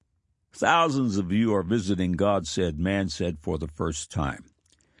thousands of you are visiting God Said, Man Said for the first time.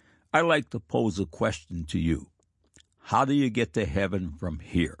 I'd like to pose a question to you. How do you get to heaven from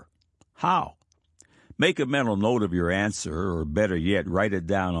here? How? Make a mental note of your answer, or better yet, write it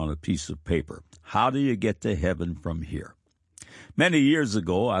down on a piece of paper. How do you get to heaven from here? Many years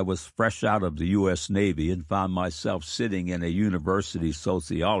ago, I was fresh out of the U.S. Navy and found myself sitting in a university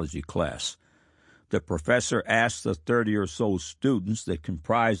sociology class. The professor asked the 30 or so students that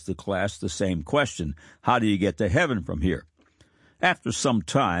comprised the class the same question: how do you get to heaven from here? After some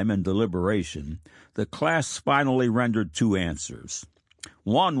time and deliberation, the class finally rendered two answers.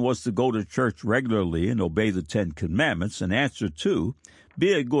 One was to go to church regularly and obey the 10 Commandments, and answer two,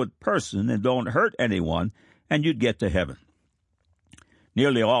 be a good person and don't hurt anyone, and you'd get to heaven.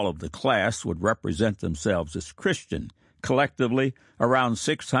 Nearly all of the class would represent themselves as Christian, collectively around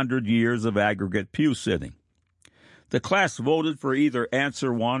 600 years of aggregate pew sitting. The class voted for either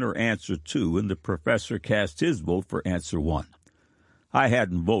answer one or answer two, and the professor cast his vote for answer one. I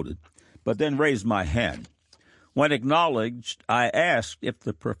hadn't voted, but then raised my hand. When acknowledged, I asked if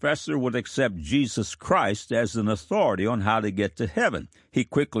the professor would accept Jesus Christ as an authority on how to get to heaven. He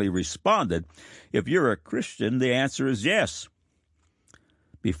quickly responded, "If you're a Christian, the answer is yes."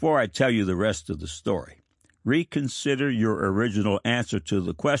 Before I tell you the rest of the story, reconsider your original answer to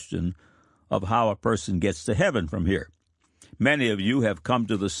the question of how a person gets to heaven from here. Many of you have come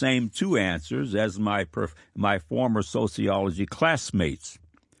to the same two answers as my former sociology classmates.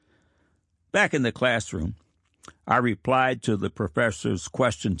 Back in the classroom, I replied to the professor's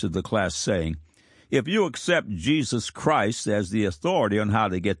question to the class saying, if you accept Jesus Christ as the authority on how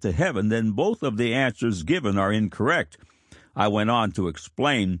to get to heaven, then both of the answers given are incorrect. I went on to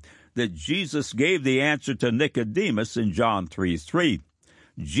explain that Jesus gave the answer to Nicodemus in John 3:3.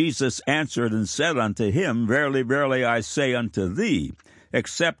 Jesus answered and said unto him, Verily, verily, I say unto thee,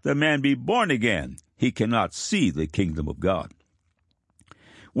 except a man be born again, he cannot see the kingdom of God.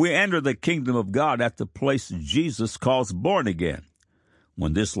 We enter the kingdom of God at the place Jesus calls born again.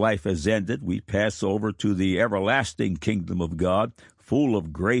 When this life has ended, we pass over to the everlasting kingdom of God, full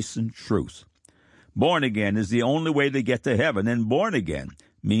of grace and truth. Born again is the only way to get to heaven, and born again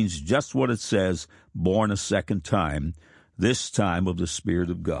means just what it says, born a second time, this time of the Spirit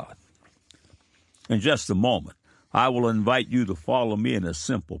of God. In just a moment, I will invite you to follow me in a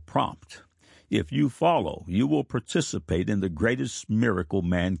simple prompt. If you follow, you will participate in the greatest miracle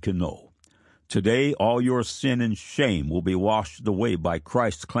man can know. Today, all your sin and shame will be washed away by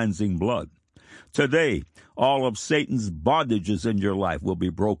Christ's cleansing blood. Today, all of Satan's bondages in your life will be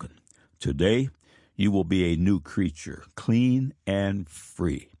broken. Today, you will be a new creature, clean and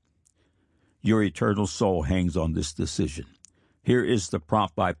free. Your eternal soul hangs on this decision. Here is the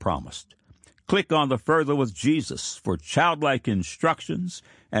prompt I promised. Click on the Further with Jesus for childlike instructions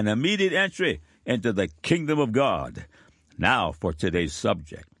and immediate entry into the kingdom of God. Now for today's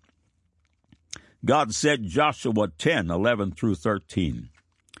subject. God said, Joshua 10:11 through 13.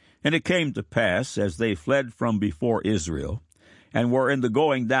 And it came to pass, as they fled from before Israel, and were in the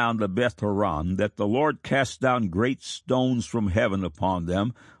going down to Beth-horon, that the Lord cast down great stones from heaven upon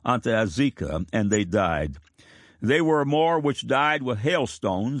them unto Azekah, and they died. They were more which died with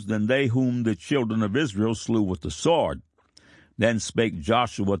hailstones than they whom the children of Israel slew with the sword. Then spake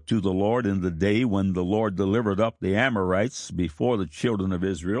Joshua to the Lord in the day when the Lord delivered up the Amorites before the children of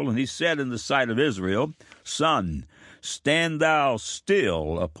Israel, and he said in the sight of Israel, Sun, stand thou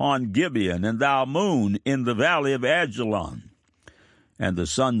still upon Gibeon, and thou moon in the valley of Ajalon. And the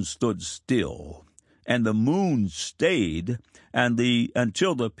sun stood still, and the moon stayed,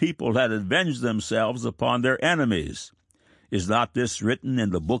 until the people had avenged themselves upon their enemies. Is not this written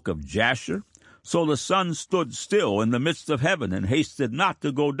in the book of Jasher? So the sun stood still in the midst of heaven, and hasted not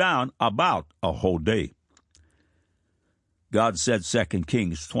to go down about a whole day. God said, 2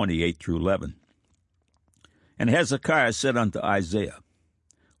 Kings 28 through 11. And Hezekiah said unto Isaiah,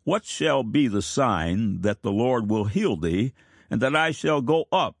 What shall be the sign that the Lord will heal thee, and that I shall go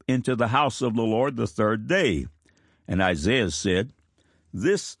up into the house of the Lord the third day? And Isaiah said,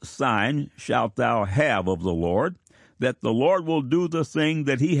 This sign shalt thou have of the Lord, that the Lord will do the thing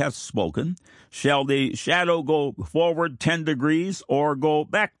that he hath spoken. Shall the shadow go forward 10 degrees, or go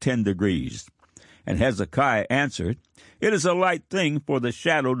back 10 degrees? And Hezekiah answered, It is a light thing for the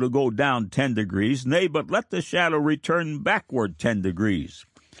shadow to go down 10 degrees, nay, but let the shadow return backward 10 degrees.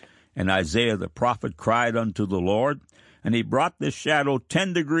 And Isaiah the prophet cried unto the Lord, and he brought the shadow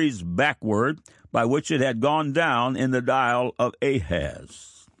 10 degrees backward, by which it had gone down in the dial of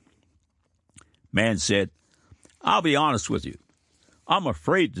Ahaz. Man said, I'll be honest with you. I'm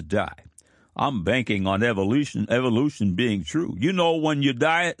afraid to die. I'm banking on evolution being true. You know, when you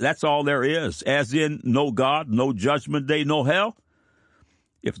die, that's all there is, as in no God, no judgment day, no hell.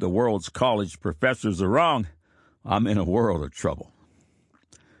 If the world's college professors are wrong, I'm in a world of trouble.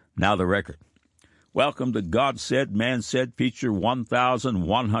 Now the record. Welcome to God Said, Man Said, feature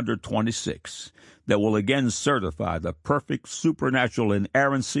 1126, that will again certify the perfect supernatural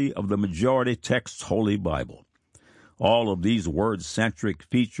inerrancy of the majority text's Holy Bible. All of these word-centric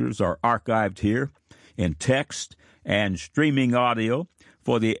features are archived here in text and streaming audio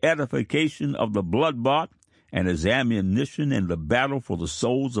for the edification of the blood-bought and as ammunition in the battle for the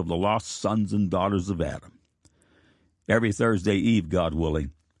souls of the lost sons and daughters of Adam. Every Thursday eve, God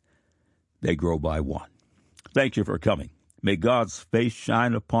willing, they grow by one. Thank you for coming. May God's face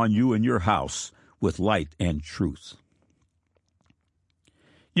shine upon you and your house with light and truth.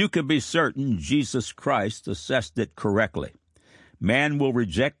 You can be certain Jesus Christ assessed it correctly. Man will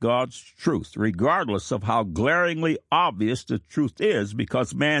reject God's truth, regardless of how glaringly obvious the truth is,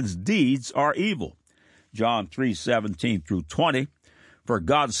 because man's deeds are evil. John 3:17 through 20, for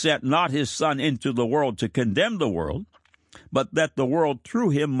God sent not his Son into the world to condemn the world, but that the world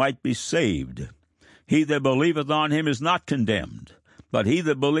through him might be saved. He that believeth on him is not condemned, but he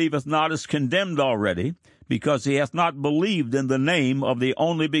that believeth not is condemned already, because he hath not believed in the name of the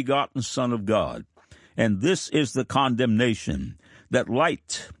only begotten Son of God. And this is the condemnation, that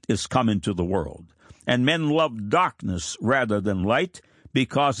light is come into the world, and men loved darkness rather than light,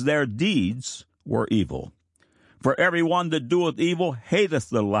 because their deeds were evil. For every one that doeth evil hateth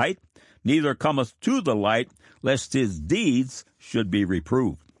the light, neither cometh to the light, lest his deeds should be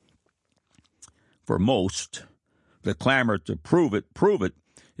reproved. For most, the clamor to prove it,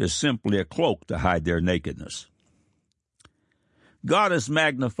 is simply a cloak to hide their nakedness. God has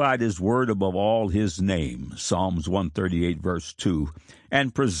magnified his word above all his name, Psalms 138, verse 2,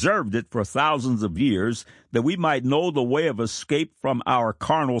 and preserved it for thousands of years, that we might know the way of escape from our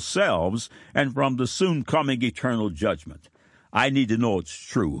carnal selves and from the soon-coming eternal judgment. I need to know it's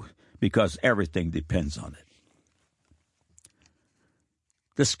true, because everything depends on it.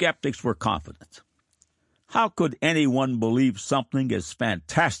 The skeptics were confident. How could anyone believe something as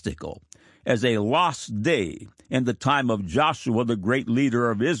fantastical as a lost day in the time of Joshua, the great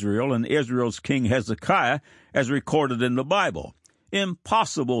leader of Israel, and Israel's king Hezekiah, as recorded in the Bible?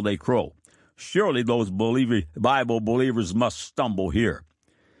 Impossible, they crow. Surely those Bible believers must stumble here.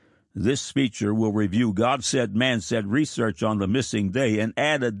 This feature will review God Said, Man Said research on the missing day and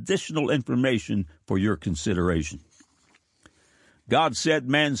add additional information for your consideration. God Said,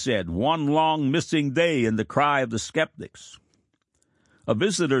 Man Said, one long missing day in the cry of the skeptics. A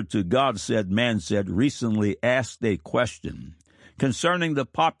visitor to God Said, Man Said recently asked a question concerning the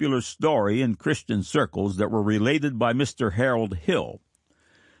popular story in Christian circles that were related by Mr. Harold Hill.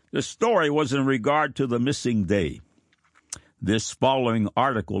 The story was in regard to the missing day. This following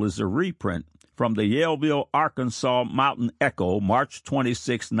article is a reprint from the Yaleville, Arkansas Mountain Echo, March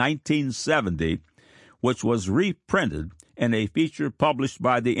 26, 1970, which was reprinted in a feature published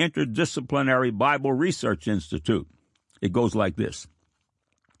by the Interdisciplinary Bible Research Institute. It goes like this.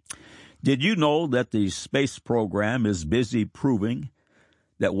 Did you know that the space program is busy proving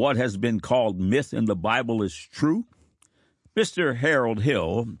that what has been called myth in the Bible is true? Mr. Harold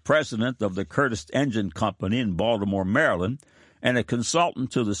Hill, president of the Curtiss Engine Company in Baltimore, Maryland, and a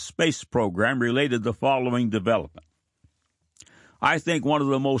consultant to the space program, related the following development. I think one of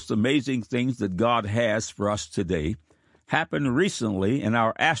the most amazing things that God has for us today happened recently in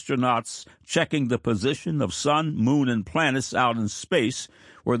our astronauts checking the position of sun, moon, and planets out in space,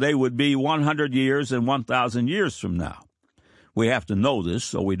 where they would be 100 years and 1,000 years from now. We have to know this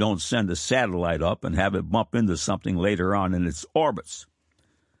so we don't send a satellite up and have it bump into something later on in its orbits.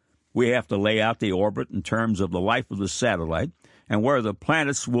 We have to lay out the orbit in terms of the life of the satellite and where the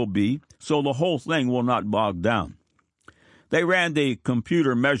planets will be, so the whole thing will not bog down. They ran the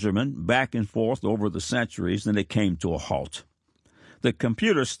computer measurement back and forth over the centuries, and it came to a halt. The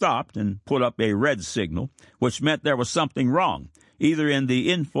computer stopped and put up a red signal, which meant there was something wrong, either in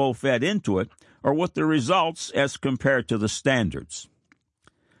the info fed into it or with the results as compared to the standards.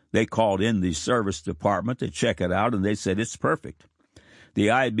 They called in the service department to check it out, and they said it's perfect. The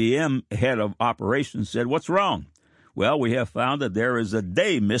IBM head of operations said, "What's wrong?" "Well, we have found that there is a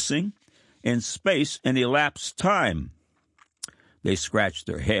day missing in space in elapsed time." They scratched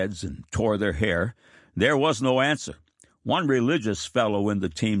their heads and tore their hair. There was no answer. One religious fellow in the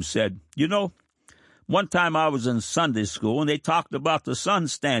team said, "You know, one time I was in Sunday school and they talked about the sun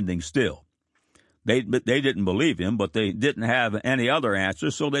standing still." They didn't believe him, but they didn't have any other answer,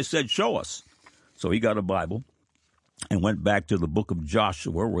 so they said, "Show us." So he got a Bible, and went back to the book of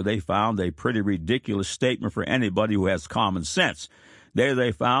Joshua, where they found a pretty ridiculous statement for anybody who has common sense. There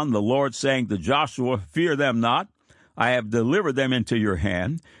they found the Lord saying to Joshua, "Fear them not. I have delivered them into your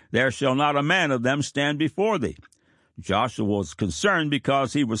hand. There shall not a man of them stand before thee." Joshua was concerned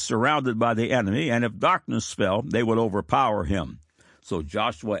because he was surrounded by the enemy, and if darkness fell, they would overpower him. So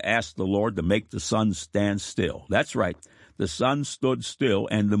Joshua asked the Lord to make the sun stand still. That's right. The sun stood still,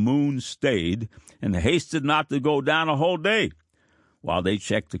 and the moon stayed, and hasted not to go down a whole day. While they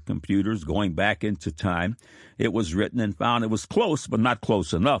checked the computers going back into time, it was written and found it was close, but not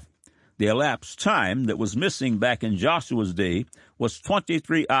close enough. The elapsed time that was missing back in Joshua's day was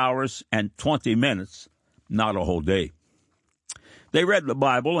 23 hours and 20 minutes, not a whole day. They read the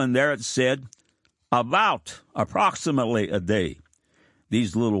Bible, and there it said, approximately a day.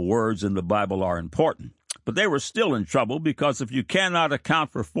 These little words in the Bible are important, but they were still in trouble because if you cannot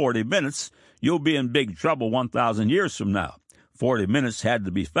account for 40 minutes, you'll be in big trouble 1,000 years from now. 40 minutes had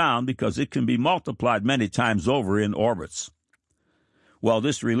to be found because it can be multiplied many times over in orbits. Well,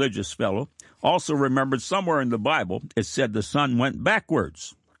 this religious fellow also remembered somewhere in the Bible it said the sun went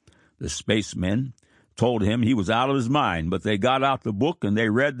backwards. The spacemen told him he was out of his mind, but they got out the book and they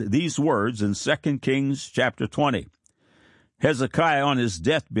read these words in 2 Kings chapter 20. Hezekiah on his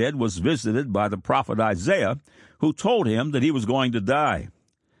deathbed was visited by the prophet Isaiah, who told him that he was going to die.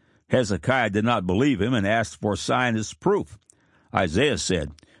 Hezekiah did not believe him and asked for a sign as proof. Isaiah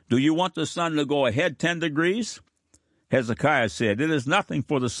said, "Do you want the sun to go ahead 10 degrees? Hezekiah said, "It is nothing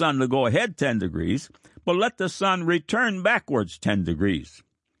for the sun to go ahead 10 degrees, but let the sun return backwards 10 degrees.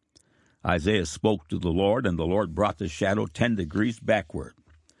 Isaiah spoke to the Lord, and the Lord brought the shadow 10 degrees backward.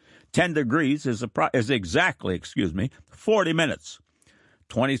 10 degrees is exactly 40 minutes.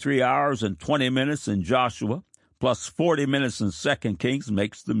 23 hours and 20 minutes in Joshua, plus 40 minutes in 2 Kings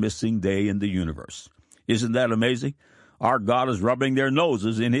makes the missing day in the universe. Isn't that amazing? Our God is rubbing their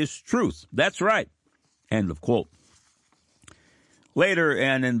noses in his truth. That's right." End of quote. Later,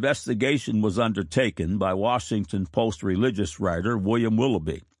 an investigation was undertaken by Washington Post religious writer William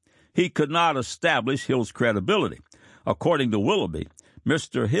Willoughby. He could not establish Hill's credibility. According to Willoughby,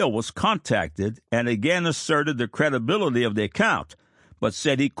 Mr. Hill was contacted and again asserted the credibility of the account, but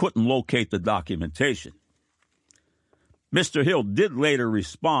said he couldn't locate the documentation. Mr. Hill did later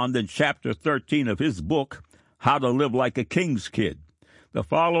respond in Chapter 13 of his book, How to Live Like a King's Kid. The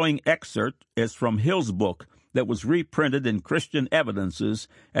following excerpt is from Hill's book that was reprinted in Christian Evidences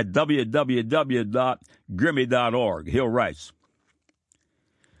at www.grimmy.org. Hill writes,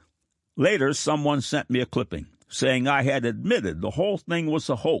 "Later, someone sent me a clipping saying I had admitted the whole thing was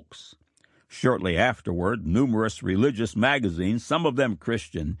a hoax. Shortly afterward, numerous religious magazines, some of them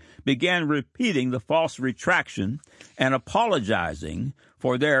Christian, began repeating the false retraction and apologizing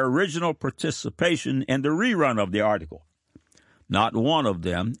for their original participation in the rerun of the article. Not one of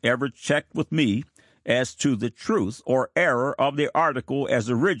them ever checked with me as to the truth or error of the article as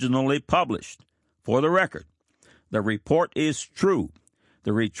originally published. For the record, the report is true,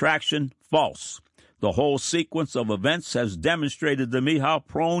 the retraction false. The whole sequence of events has demonstrated to me how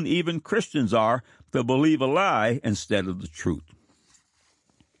prone even Christians are to believe a lie instead of the truth."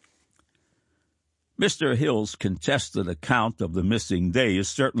 Mr. Hill's contested account of the missing day is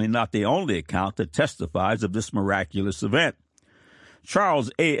certainly not the only account that testifies of this miraculous event. Charles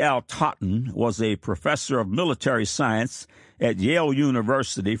A. L. Totten was a professor of military science at Yale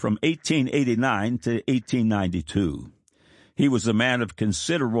University from 1889 to 1892. He was a man of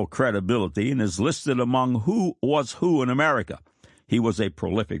considerable credibility and is listed among who was who in America. He was a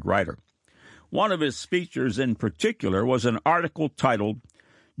prolific writer. One of his features in particular was an article titled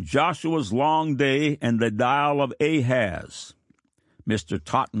Joshua's Long Day and the Dial of Ahaz. Mr.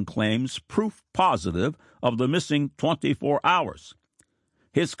 Totten claims proof positive of the missing 24 hours.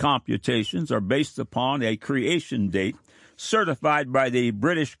 His computations are based upon a creation date certified by the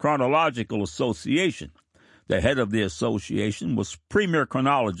British Chronological Association. The head of the association was premier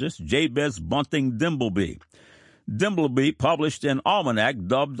chronologist Jabez Bunting Dimbleby. Dimbleby published an almanac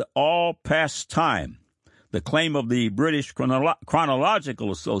dubbed All Past Time. The claim of the British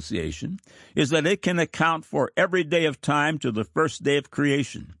Chronological Association is that it can account for every day of time to the first day of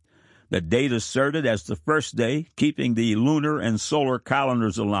creation. The date asserted as the first day, keeping the lunar and solar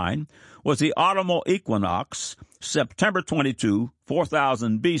calendars aligned, was the autumnal equinox, September 22,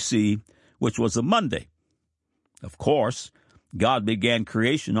 4000 B.C., which was a Monday. Of course, God began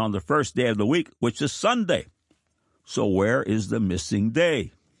creation on the first day of the week, which is Sunday. So where is the missing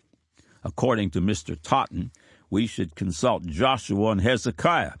day? According to Mr. Totten, we should consult Joshua and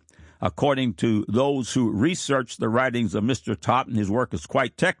Hezekiah. According to those who researched the writings of Mr. Totten, his work is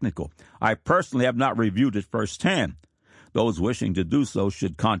quite technical. I personally have not reviewed it firsthand. Those wishing to do so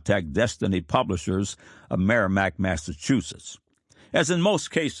should contact Destiny Publishers of Merrimack, Massachusetts. As in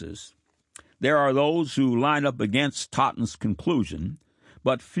most cases, there are those who line up against Totten's conclusion,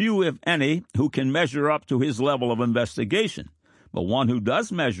 but few, if any, who can measure up to his level of investigation. But one who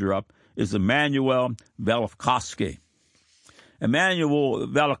does measure up is Immanuel Velikovsky. Immanuel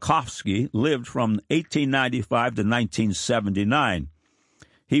Velikovsky lived from 1895 to 1979.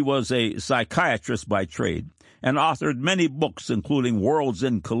 He was a psychiatrist by trade and authored many books, including Worlds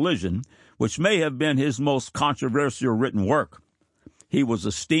in Collision, which may have been his most controversial written work. He was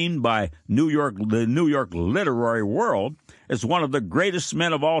esteemed by the New York literary world as one of the greatest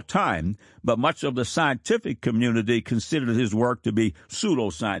men of all time, but much of the scientific community considered his work to be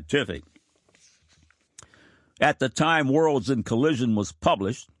pseudoscientific. At the time Worlds in Collision was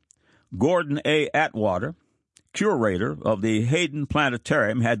published, Gordon A. Atwater, curator of the Hayden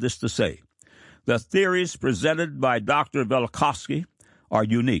Planetarium, had this to say: "The theories presented by Dr. Velikovsky are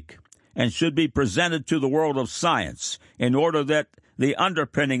unique and should be presented to the world of science in order that the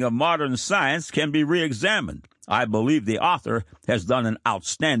underpinning of modern science can be re-examined. I believe the author has done an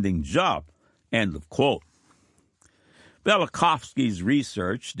outstanding job." End of quote. Velikovsky's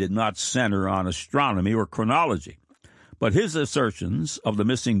research did not center on astronomy or chronology, but his assertions of the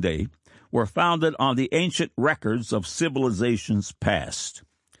missing day were founded on the ancient records of civilizations past.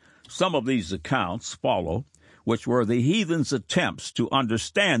 Some of these accounts follow, which were the heathens' attempts to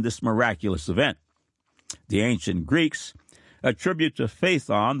understand this miraculous event. The ancient Greeks attribute to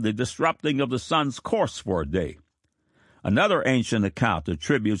Phaethon the disrupting of the sun's course for a day. Another ancient account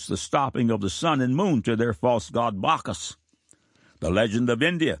attributes the stopping of the sun and moon to their false god Bacchus. The legend of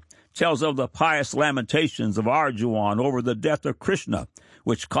India tells of the pious lamentations of Arjuan over the death of Krishna,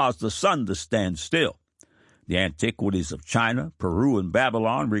 which caused the sun to stand still. The antiquities of China, Peru, and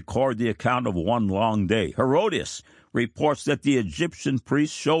Babylon record the account of one long day. Herodotus reports that the Egyptian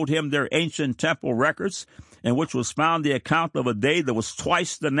priests showed him their ancient temple records, in which was found the account of a day that was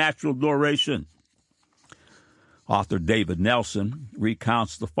twice the natural duration. Author David Nelson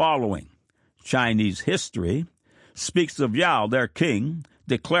recounts the following. Chinese history speaks of Yao, their king,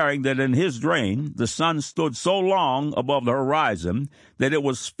 declaring that in his reign the sun stood so long above the horizon that it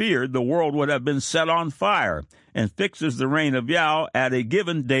was feared the world would have been set on fire, and fixes the reign of Yao at a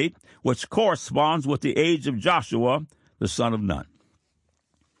given date which corresponds with the age of Joshua, the son of Nun.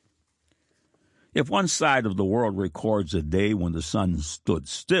 If one side of the world records a day when the sun stood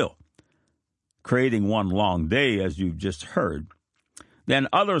still, creating one long day, as you've just heard, then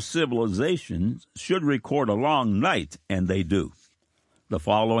other civilizations should record a long night, and they do. The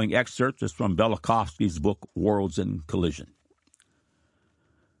following excerpt is from Velikovsky's book, Worlds in Collision.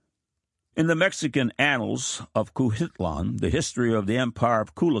 In the Mexican Annals of Cuautitlan, the history of the Empire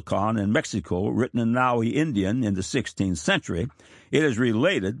of Culiacan in Mexico, written in Nahui Indian in the 16th century, it is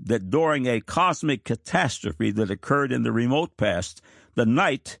related that during a cosmic catastrophe that occurred in the remote past, the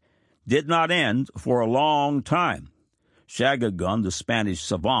night did not end for a long time. Shagagun, the Spanish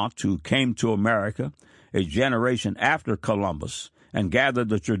savant who came to America a generation after Columbus and gathered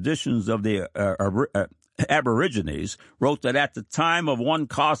the traditions of the Aborigines, wrote that at the time of one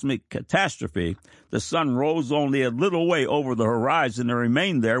cosmic catastrophe, the sun rose only a little way over the horizon and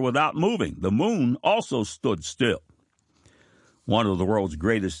remained there without moving. The moon also stood still. One of the world's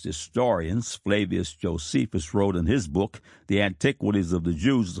greatest historians, Flavius Josephus, wrote in his book, The Antiquities of the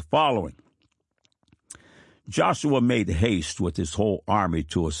Jews, the following. Joshua made haste with his whole army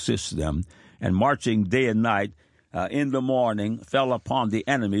to assist them, and marching day and night in the morning, fell upon the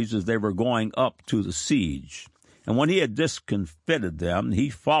enemies as they were going up to the siege. And when he had discomfited them, he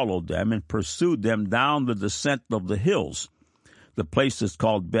followed them and pursued them down the descent of the hills. The place is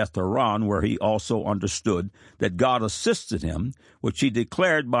called Beth Horon, where he also understood that God assisted him, which he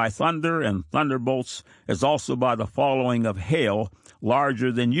declared by thunder and thunderbolts, as also by the falling of hail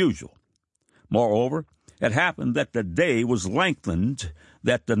larger than usual. Moreover, it happened that the day was lengthened,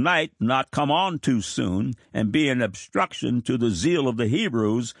 that the night not come on too soon, and be an obstruction to the zeal of the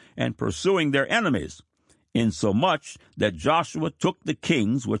Hebrews and pursuing their enemies, insomuch that Joshua took the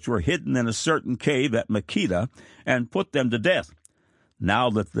kings which were hidden in a certain cave at Makkedah, and put them to death.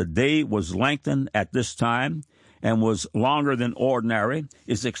 Now that the day was lengthened at this time, and was longer than ordinary,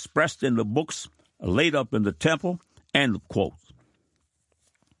 is expressed in the books laid up in the temple. End of quote.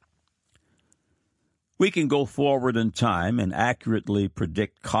 We can go forward in time and accurately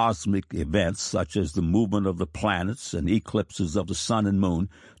predict cosmic events such as the movement of the planets and eclipses of the sun and moon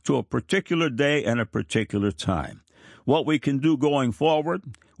to a particular day and a particular time. What we can do going forward,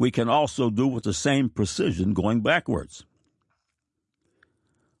 we can also do with the same precision going backwards.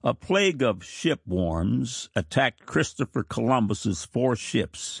 A plague of shipworms attacked Christopher Columbus's 4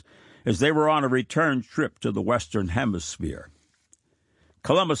 ships as they were on a return trip to the Western Hemisphere.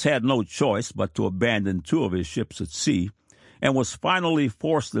 Columbus had no choice but to abandon 2 of his ships at sea and was finally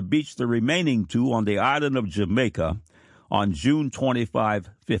forced to beach the remaining 2 on the island of Jamaica on June 25,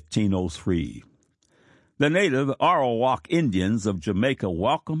 1503. The native Arawak Indians of Jamaica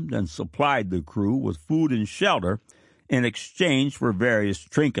welcomed and supplied the crew with food and shelter in exchange for various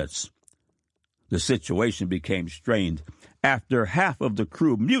trinkets. The situation became strained after half of the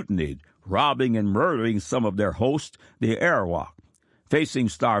crew mutinied, robbing and murdering some of their hosts, the Arawak. Facing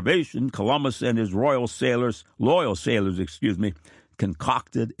starvation, Columbus and his loyal sailors,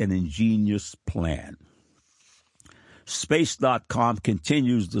 concocted an ingenious plan. Space.com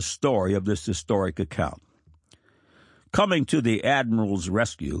continues the story of this historic account. Coming to the admiral's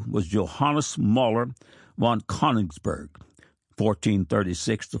rescue was Johannes Muller von Königsberg,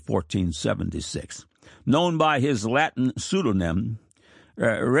 1436 to 1476, known by his Latin pseudonym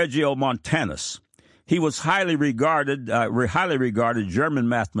Regiomontanus. He was highly regarded German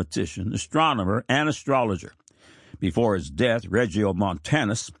mathematician, astronomer, and astrologer. Before his death,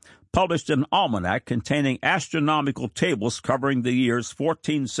 Regiomontanus published an almanac containing astronomical tables covering the years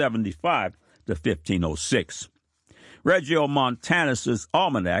 1475 to 1506. Regiomontanus's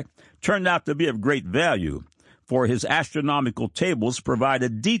almanac turned out to be of great value, for his astronomical tables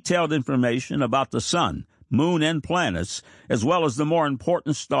provided detailed information about the sun, moon, and planets, as well as the more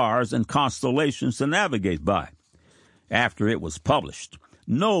important stars and constellations to navigate by. After it was published,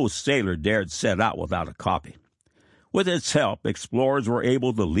 no sailor dared set out without a copy. With its help, explorers were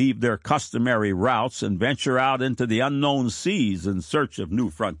able to leave their customary routes and venture out into the unknown seas in search of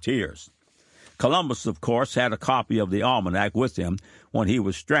new frontiers. Columbus, of course, had a copy of the almanac with him when he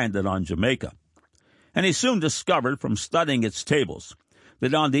was stranded on Jamaica. And he soon discovered from studying its tables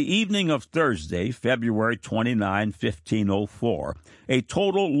that on the evening of Thursday, February 29, 1504, a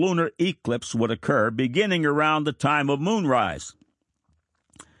total lunar eclipse would occur beginning around the time of moonrise.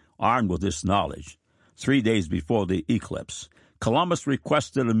 Armed with this knowledge, 3 days before the eclipse, Columbus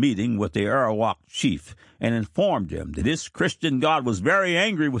requested a meeting with the Arawak chief and informed him that his Christian God was very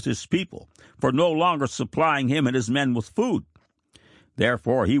angry with his people for no longer supplying him and his men with food.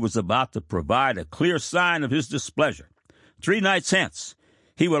 Therefore, he was about to provide a clear sign of his displeasure. 3 nights hence,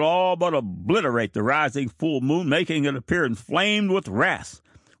 he would all but obliterate the rising full moon, making it appear inflamed with wrath,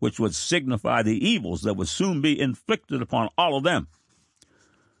 which would signify the evils that would soon be inflicted upon all of them.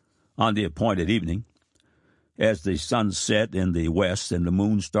 On the appointed evening, as the sun set in the west and the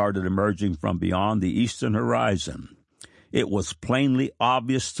moon started emerging from beyond the eastern horizon, it was plainly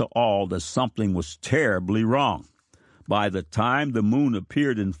obvious to all that something was terribly wrong. By the time the moon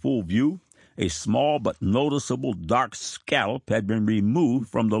appeared in full view, a small but noticeable dark scallop had been removed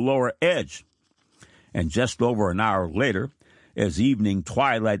from the lower edge. And just over an hour later, as evening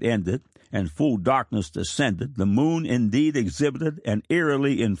twilight ended and full darkness descended, the moon indeed exhibited an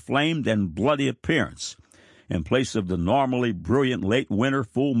eerily inflamed and bloody appearance. In place of the normally brilliant late winter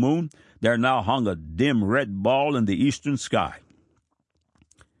full moon, there now hung a dim red ball in the eastern sky.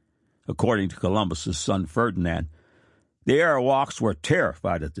 According to Columbus's son Ferdinand, the Arawaks were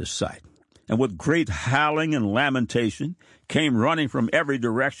terrified at this sight, and with great howling and lamentation came running from every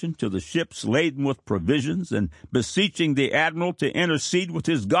direction to the ships laden with provisions and beseeching the admiral to intercede with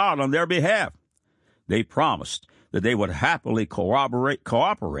his God on their behalf. They promised that they would happily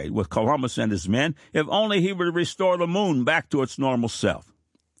cooperate with Columbus and his men if only he would restore the moon back to its normal self.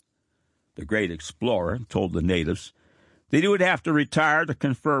 The great explorer told the natives that he would have to retire to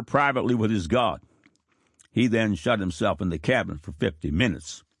confer privately with his God. He then shut himself in the cabin for 50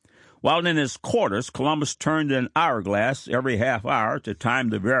 minutes. While in his quarters, Columbus turned an hourglass every half hour to time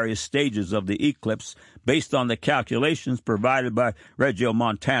the various stages of the eclipse based on the calculations provided by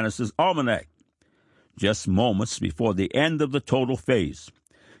Regiomontanus's almanac. Just moments before the end of the total phase,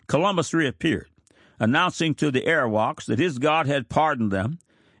 Columbus reappeared, announcing to the Arawaks that his God had pardoned them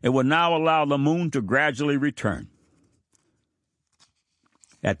and would now allow the moon to gradually return.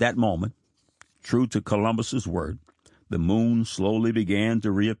 At that moment, true to Columbus's word, the moon slowly began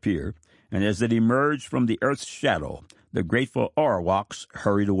to reappear, and as it emerged from the earth's shadow, the grateful Arawaks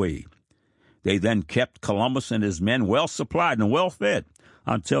hurried away. They then kept Columbus and his men well supplied and well fed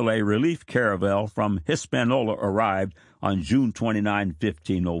until a relief caravel from Hispaniola arrived on June 29,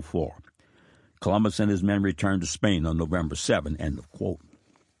 1504. Columbus and his men returned to Spain on November 7, end of quote.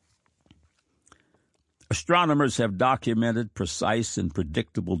 Astronomers have documented precise and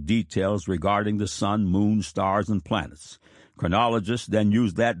predictable details regarding the sun, moon, stars, and planets. Chronologists then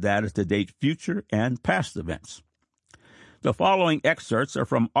use that data to date future and past events. The following excerpts are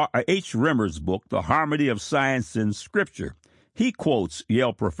from H. Rimmer's book, The Harmony of Science and Scripture. He quotes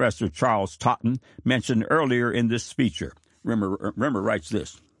Yale professor Charles Totten, mentioned earlier in this feature. Rimmer writes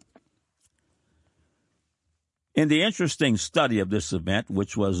this: in the interesting study of this event,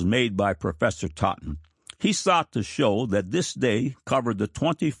 which was made by Professor Totten, he sought to show that this day covered the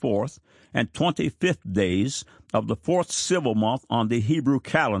 24th and 25th days of the 4th civil month on the Hebrew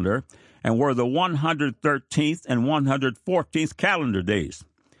calendar and were the 113th and 114th calendar days.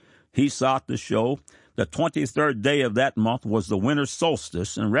 He sought to show the 23rd day of that month was the winter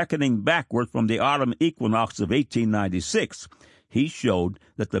solstice, and reckoning backward from the autumn equinox of 1896, he showed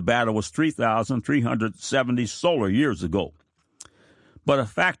that the battle was 3,370 solar years ago. But a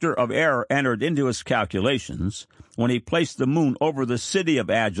factor of error entered into his calculations when he placed the moon over the city of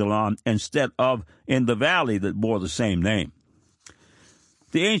Ajalon instead of in the valley that bore the same name.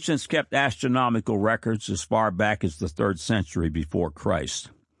 The ancients kept astronomical records as far back as the 3rd century before Christ.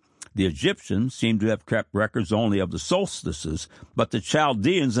 The Egyptians seem to have kept records only of the solstices, but the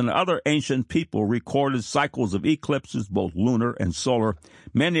Chaldeans and other ancient people recorded cycles of eclipses, both lunar and solar,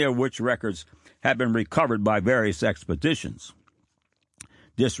 many of which records have been recovered by various expeditions.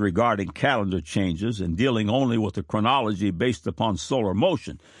 Disregarding calendar changes and dealing only with a chronology based upon solar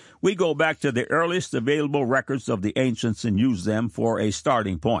motion, we go back to the earliest available records of the ancients and use them for a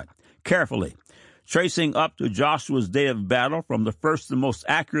starting point. Carefully, tracing up to Joshua's day of battle from the first and most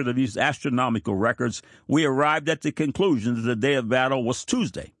accurate of these astronomical records, we arrived at the conclusion that the day of battle was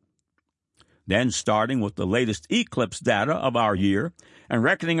Tuesday. Then, starting with the latest eclipse data of our year and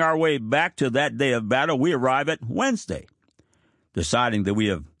reckoning our way back to that day of battle, we arrive at Wednesday. Deciding that we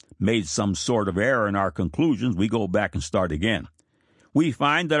have made some sort of error in our conclusions, we go back and start again. We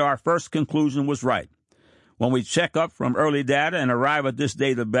find that our first conclusion was right. When we check up from early data and arrive at this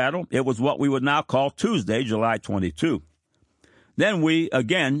date of battle, it was what we would now call Tuesday, July 22. Then we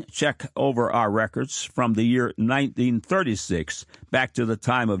again check over our records from the year 1936 back to the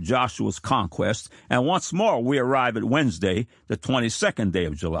time of Joshua's conquest, and once more we arrive at Wednesday, the 22nd day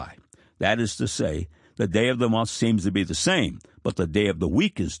of July. That is to say, the day of the month seems to be the same, but the day of the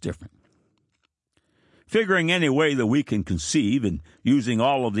week is different. Figuring any way that we can conceive and using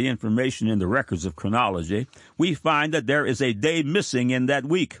all of the information in the records of chronology, we find that there is a day missing in that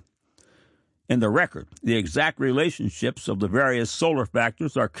week. In the record, the exact relationships of the various solar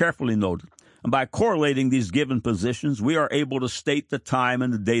factors are carefully noted, and by correlating these given positions, we are able to state the time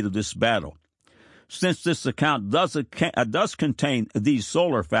and the date of this battle. Since this account does contain these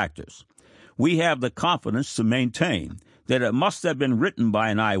solar factors, we have the confidence to maintain that it must have been written by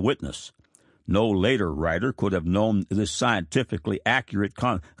an eyewitness. No later writer could have known this scientifically accurate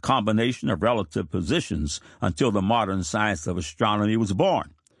combination of relative positions until the modern science of astronomy was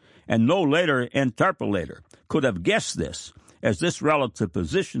born. And no later interpolator could have guessed this, as this relative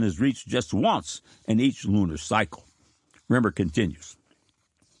position is reached just once in each lunar cycle. Rimmer continues.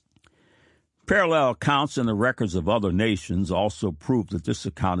 Parallel accounts in the records of other nations also prove that this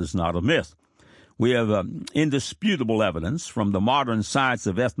account is not a myth. We have indisputable evidence from the modern science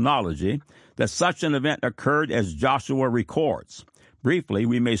of ethnology that such an event occurred as Joshua records. Briefly,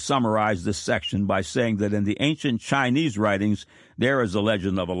 we may summarize this section by saying that in the ancient Chinese writings, there is a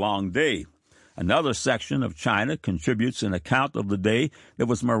legend of a long day. Another section of China contributes an account of the day that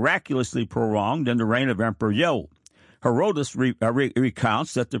was miraculously prolonged in the reign of Emperor You. Herodotus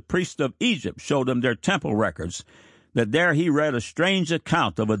recounts that the priests of Egypt showed him their temple records, that there he read a strange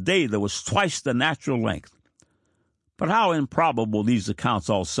account of a day that was twice the natural length. But how improbable these accounts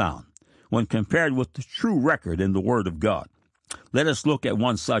all sound when compared with the true record in the Word of God. Let us look at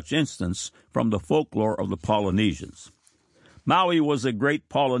one such instance from the folklore of the Polynesians. Maui was a great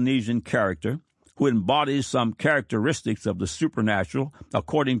Polynesian character who embodies some characteristics of the supernatural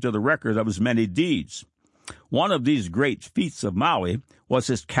according to the record of his many deeds. One of these great feats of Maui was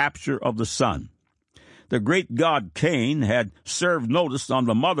his capture of the sun. The great god Cain had served notice on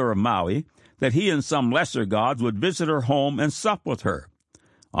the mother of Maui that he and some lesser gods would visit her home and sup with her.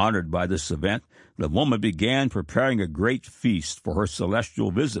 Honored by this event, the woman began preparing a great feast for her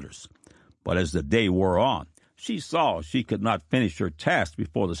celestial visitors. But as the day wore on, she saw she could not finish her task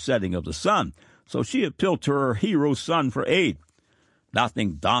before the setting of the sun, so she appealed to her hero son for aid.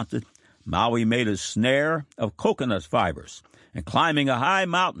 Nothing daunted, Maui made a snare of coconut fibers, and climbing a high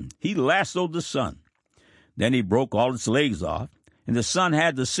mountain, he lassoed the sun. Then he broke all its legs off, and the sun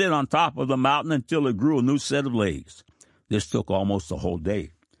had to sit on top of the mountain until it grew a new set of legs. This took almost a whole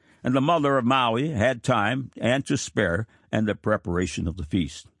day, and the mother of Maui had time and to spare in the preparation of the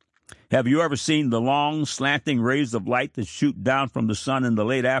feast. Have you ever seen the long, slanting rays of light that shoot down from the sun in the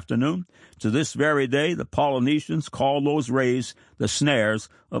late afternoon? To this very day, the Polynesians call those rays the snares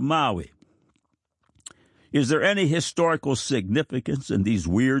of Maui. Is there any historical significance in these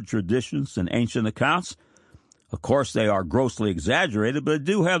weird traditions and ancient accounts? Of course, they are grossly exaggerated, but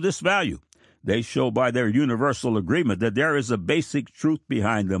they do have this value. They show by their universal agreement that there is a basic truth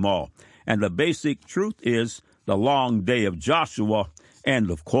behind them all. And the basic truth is the long day of Joshua,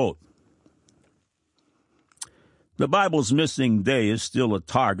 end of quote. The Bible's missing day is still a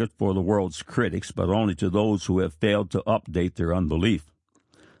target for the world's critics, but only to those who have failed to update their unbelief.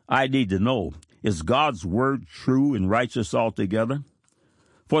 I need to know, is God's word true and righteous altogether?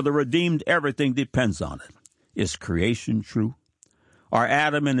 For the redeemed, everything depends on it. Is creation true? Are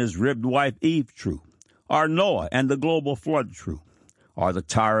Adam and his ribbed wife Eve true? Are Noah and the global flood true? Are the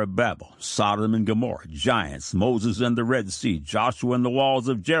Tower of Babel, Sodom and Gomorrah, giants, Moses and the Red Sea, Joshua and the walls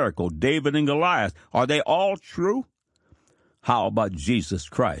of Jericho, David and Goliath, are they all true? How about Jesus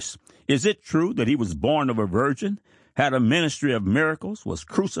Christ? Is it true that he was born of a virgin, had a ministry of miracles, was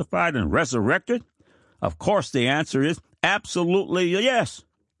crucified and resurrected? Of course, the answer is absolutely yes.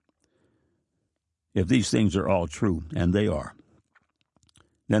 If these things are all true, and they are,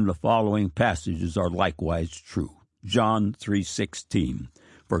 then the following passages are likewise true. John 3:16,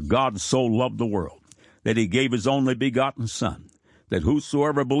 for God so loved the world, that he gave his only begotten Son, that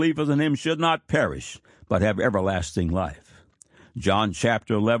whosoever believeth in him should not perish, but have everlasting life. John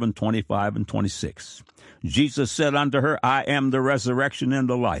chapter 11, 25 and 26. Jesus said unto her, I am the resurrection and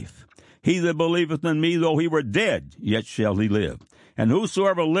the life. He that believeth in me, though he were dead, yet shall he live. And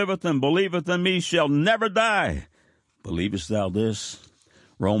whosoever liveth and believeth in me shall never die. Believest thou this?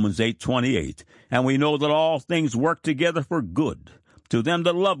 Romans 8:28. And we know that all things work together for good, to them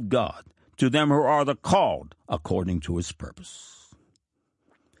that love God, to them who are the called according to his purpose.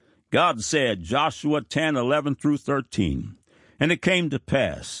 God said, Joshua 10:11 through 13, and it came to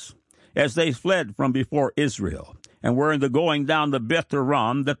pass, as they fled from before Israel, and were in the going down to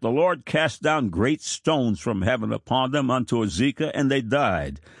Beth-horon, that the Lord cast down great stones from heaven upon them unto Azekah, and they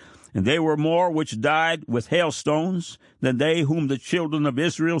died. And they were more which died with hailstones than they whom the children of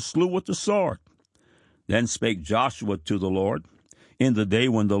Israel slew with the sword. Then spake Joshua to the Lord in the day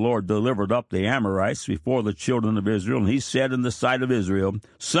when the Lord delivered up the Amorites before the children of Israel, and he said in the sight of Israel,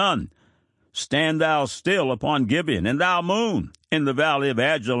 Sun, stand thou still upon Gibeon, and thou moon in the valley of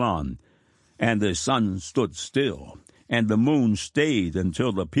Ajalon. And the sun stood still, and the moon stayed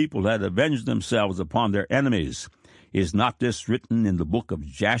until the people had avenged themselves upon their enemies. Is not this written in the book of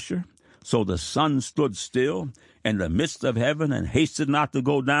Jasher? So the sun stood still in the midst of heaven and hasted not to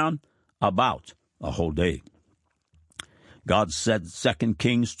go down about a whole day. God said, 2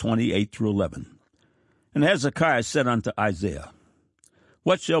 Kings 28 through 11. And Hezekiah said unto Isaiah,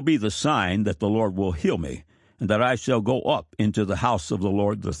 what shall be the sign that the Lord will heal me, and that I shall go up into the house of the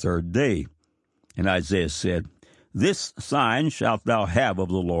Lord the third day? And Isaiah said, this sign shalt thou have of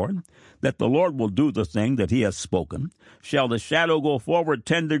the Lord, that the Lord will do the thing that he hath spoken. Shall the shadow go forward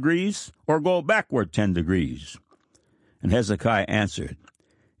 10 degrees, or go backward 10 degrees? And Hezekiah answered,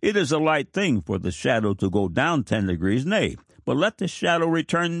 it is a light thing for the shadow to go down 10 degrees, nay, but let the shadow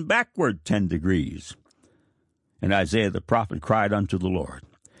return backward 10 degrees. And Isaiah the prophet cried unto the Lord,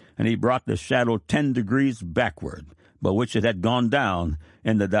 and he brought the shadow 10 degrees backward, by which it had gone down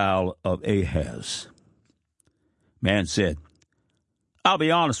in the dial of Ahaz. Man said, I'll be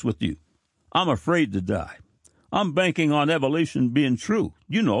honest with you. I'm afraid to die. I'm banking on evolution being true.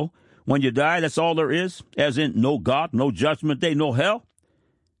 You know, when you die, that's all there is, as in no God, no judgment day, no hell.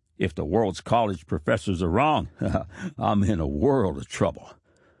 If the world's college professors are wrong, I'm in a world of trouble.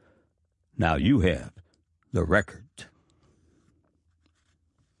 Now you have the record.